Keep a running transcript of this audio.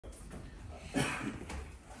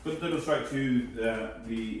going to demonstrate to you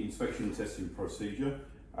the inspection and testing procedure.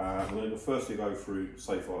 We're going to firstly go through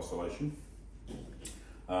safe isolation.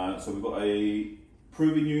 So we've got a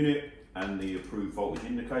proving unit and the approved voltage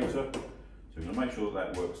indicator. So we're going to make sure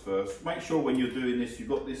that works first. Make sure when you're doing this, you've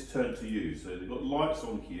got this turned to you. So you've got lights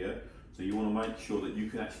on here, so you want to make sure that you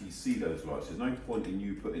can actually see those lights. There's no point in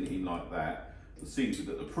you putting it in like that. It seems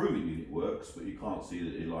that the proving unit works, but you can't see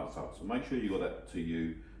that it lights up. So make sure you've got that to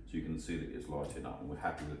you, so you can see that it's lighting up, and we're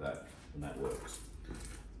happy with that, and that works.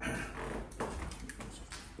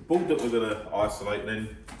 The board that we're going to isolate then,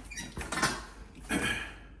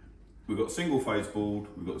 we've got a single phase board,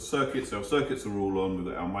 we've got the circuits, our circuits are all on,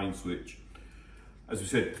 we've got our main switch. As we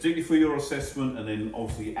said, particularly for your assessment and then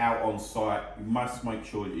obviously out on site, you must make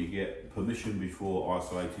sure that you get permission before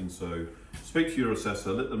isolating. So speak to your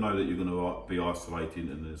assessor, let them know that you're going to be isolating,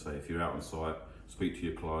 and then say if you're out on site, speak to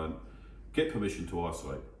your client, get permission to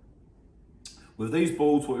isolate. With these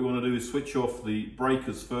boards, what we want to do is switch off the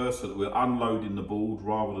breakers first so that we're unloading the board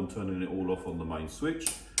rather than turning it all off on the main switch.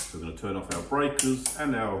 So we're going to turn off our breakers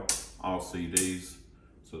and our RCDs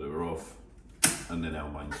so that we're off, and then our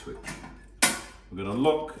main switch. We're going to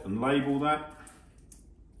lock and label that.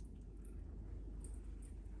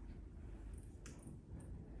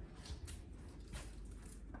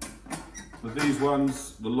 With these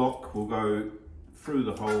ones, the lock will go through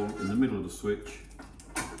the hole in the middle of the switch.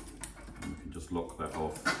 And we can just lock that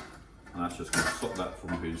off. And that's just going to stop that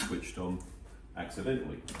from being switched on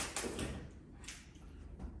accidentally.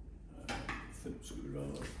 Phillips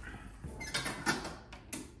screwdriver.